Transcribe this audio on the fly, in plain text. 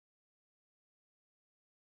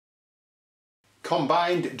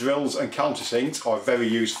Combined drills and countersinks are very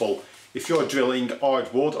useful. If you're drilling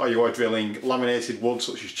hard wood or you are drilling laminated wood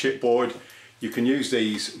such as chipboard, you can use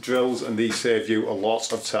these drills and these save you a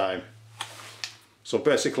lot of time. So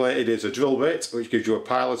basically it is a drill bit which gives you a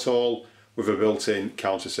pilot hole with a built-in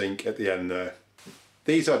countersink at the end there.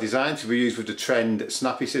 These are designed to be used with the trend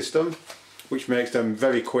snappy system, which makes them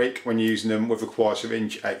very quick when you're using them with a 1/4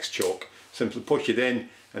 inch X chuck. Simply push it in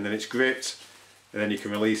and then it's gripped and then you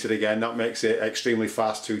can release it again. That makes it extremely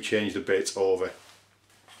fast to change the bit over.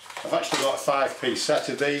 I've actually got a 5-piece set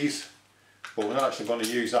of these, but we're not actually going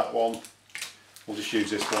to use that one. We'll just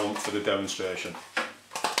use this one for the demonstration.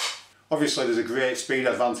 Obviously there's a great speed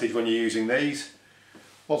advantage when you're using these.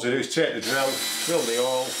 What to do is take the drill the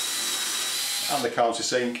hole and the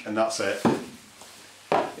countersink, and that's it.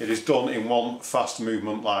 It is done in one fast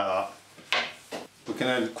movement like that. We can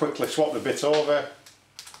then quickly swap the bit over.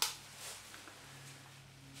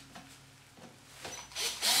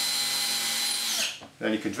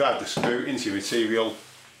 Then you can drive the screw into your material,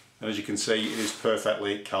 and as you can see it is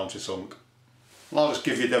perfectly countersunk. And I'll just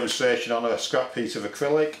give you a demonstration on a scrap piece of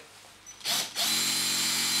acrylic.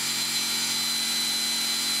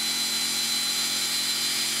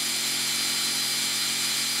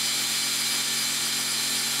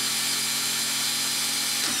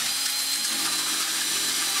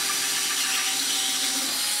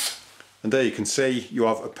 And there you can see you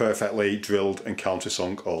have a perfectly drilled and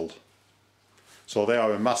countersunk hole. So they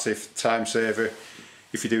are a massive time saver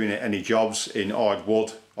if you're doing any jobs in hard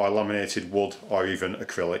wood or laminated wood or even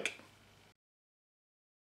acrylic.